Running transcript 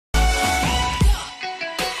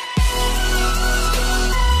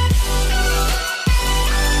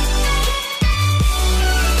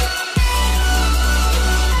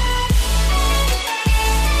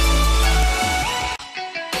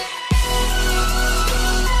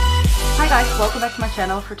guys, welcome back to my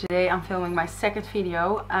channel. For today I'm filming my second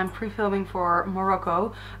video. I'm pre-filming for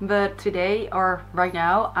Morocco, but today, or right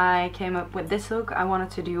now, I came up with this look. I wanted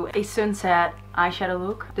to do a sunset eyeshadow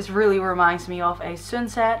look. This really reminds me of a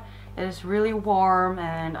sunset. It is really warm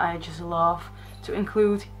and I just love to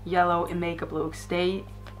include yellow in makeup looks. They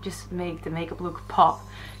just make the makeup look pop.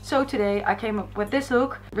 So today I came up with this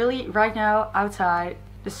look. Really right now outside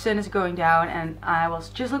the sun is going down and I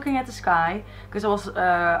was just looking at the sky because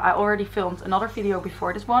I already filmed another video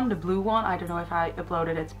before this one, the blue one. I don't know if I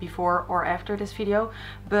uploaded it before or after this video,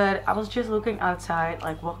 but I was just looking outside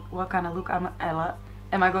like what kind of look am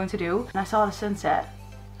I going to do, and I saw the sunset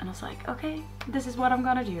and I was like, okay, this is what I'm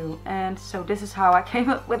gonna do. And so this is how I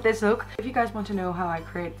came up with this look. If you guys want to know how I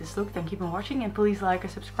create this look, then keep on watching and please like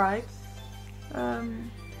and subscribe,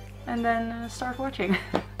 and then start watching.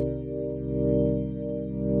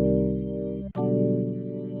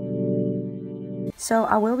 So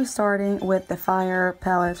I will be starting with the Fire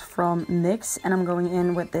palette from NYX, and I'm going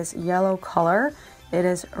in with this yellow color. It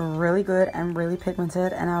is really good and really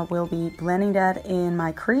pigmented, and I will be blending that in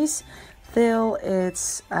my crease till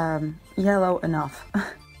it's yellow enough.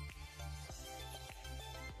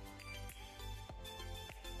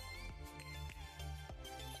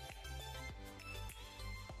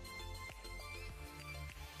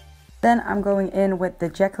 Then I'm going in with the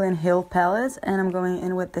Jaclyn Hill palette, and I'm going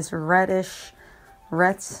in with this reddish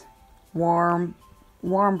red, warm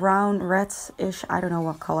brown, red-ish, I don't know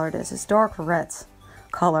what color it is. It's dark red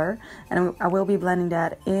color, and I will be blending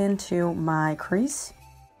that into my crease.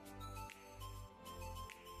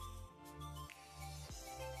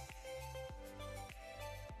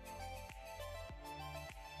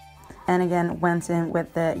 And again went in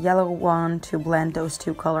with the yellow one to blend those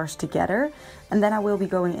two colors together. And then I will be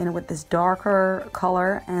going in with this darker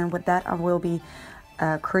color, and with that I will be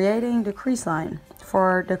creating the crease line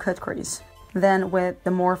for the cut crease. Then with the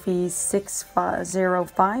Morphe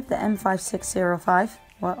 605, the M5605,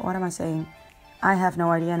 what am I saying? I have no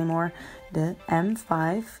idea anymore. The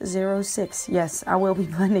M506, yes, I will be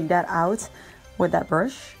blending that out with that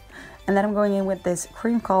brush. And then I'm going in with this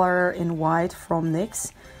cream color in white from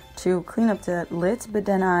NYX to clean up the lid, but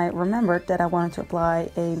then I remembered that I wanted to apply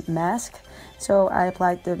a mask. So I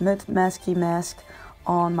applied the Mud Masky mask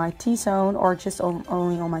on my T-zone, or just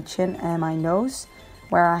only on my chin and my nose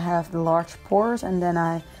where I have the large pores. And then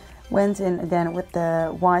I went in again with the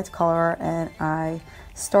white color and I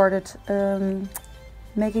started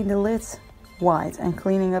making the lid white and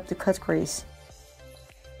cleaning up the cut crease.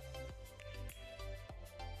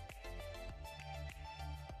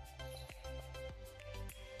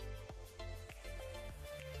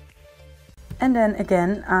 And then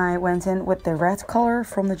again I went in with the red color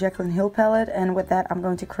from the Jaclyn Hill palette, and with that I'm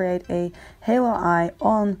going to create a halo eye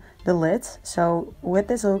on the lid. So with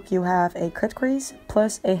this look you have a cut crease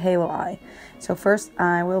plus a halo eye. So first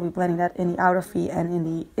I will be blending that in the outer V and in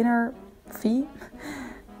the inner V.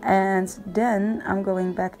 And then I'm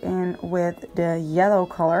going back in with the yellow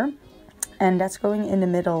color, and that's going in the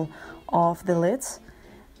middle of the lid.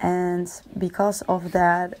 And because of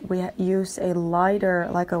that we used a lighter,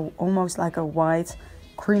 almost like a white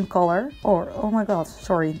cream color, or oh my god,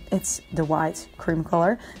 sorry, it's the white cream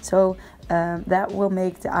color. So that will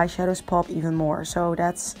make the eyeshadows pop even more. So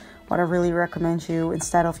that's what I really recommend you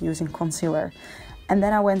instead of using concealer. And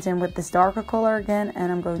then I went in with this darker color again,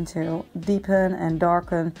 and I'm going to deepen and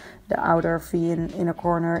darken the outer V in inner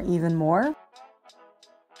corner even more.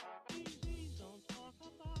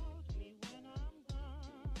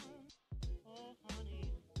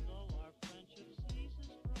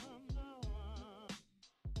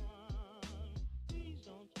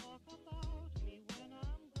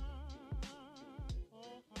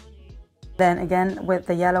 Then again with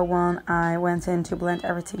the yellow one I went in to blend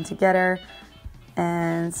everything together,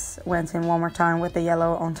 and went in one more time with the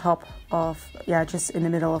yellow on top of, just in the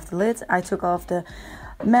middle of the lid. I took off the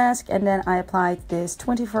mask, and then I applied this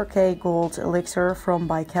 24K Gold Elixir from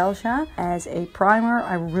Bicalcia as a primer.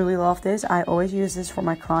 I really love this. I always use this for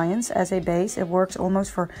my clients as a base. It works almost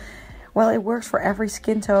for, well, it works for every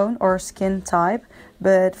skin tone or skin type,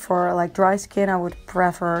 but for like dry skin I would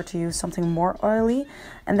prefer to use something more oily.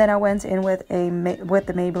 And then I went in with the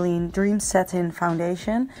Maybelline Dream Satin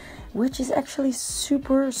Foundation, which is actually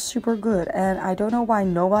super good, and I don't know why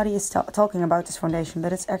nobody is talking about this foundation,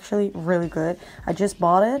 but it's actually really good. I just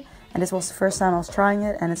bought it and this was the first time I was trying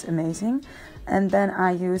it, and it's amazing. And then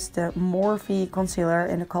I used the Morphe concealer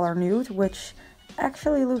in the color Nude, which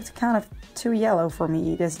actually looked kind of too yellow for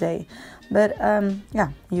me this day, but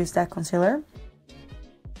use that concealer.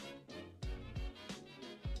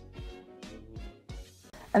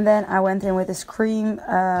 And then I went in with this cream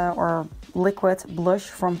or liquid blush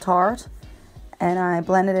from Tarte. And I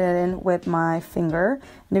blended it in with my finger.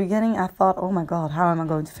 In the beginning I thought, oh my god, how am I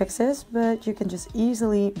going to fix this? But you can just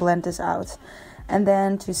easily blend this out. And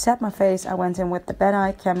then to set my face, I went in with the Ben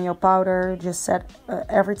Nye Cameo Powder. Just set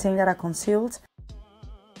everything that I concealed.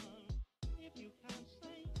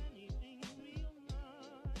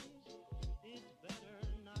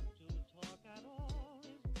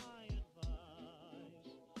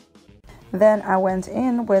 Then I went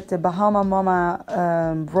in with the Bahama Mama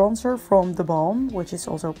bronzer from The Balm, which is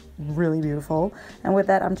also really beautiful. And with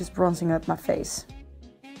that I'm just bronzing up my face.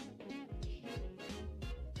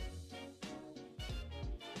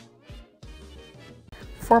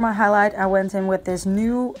 For my highlight I went in with this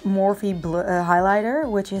new Morphe highlighter,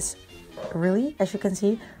 which is really, as you can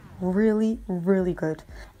see, really good.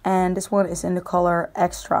 And this one is in the color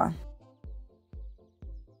Extra.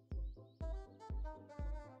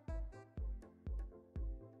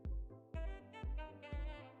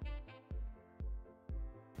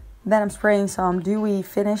 Then I'm spraying some dewy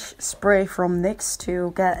finish spray from NYX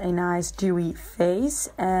to get a nice dewy face.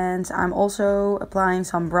 And I'm also applying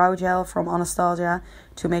some brow gel from Anastasia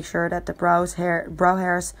to make sure that the brow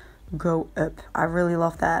hairs go up. I really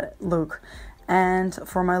love that look. And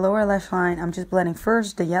for my lower lash line, I'm just blending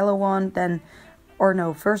first the yellow one,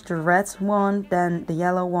 first the red one, then the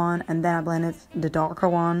yellow one, and then I blended the darker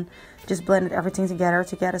one. Just blended everything together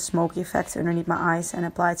to get a smoky effect underneath my eyes, and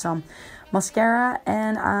applied some mascara,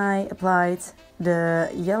 and I applied the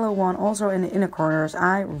yellow one also in the inner corners.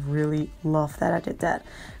 I really love that I did that.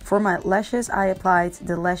 For my lashes, I applied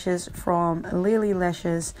the lashes from Lily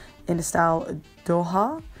Lashes in the style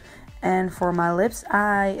Doha. And for my lips,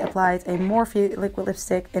 I applied a Morphe liquid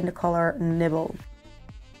lipstick in the color Nibble.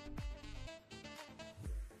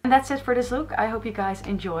 And that's it for this look. I hope you guys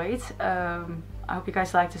enjoyed. I hope you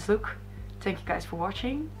guys liked this look. Thank you guys for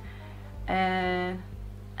watching. And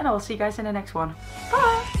I will see you guys in the next one.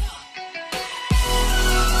 Bye!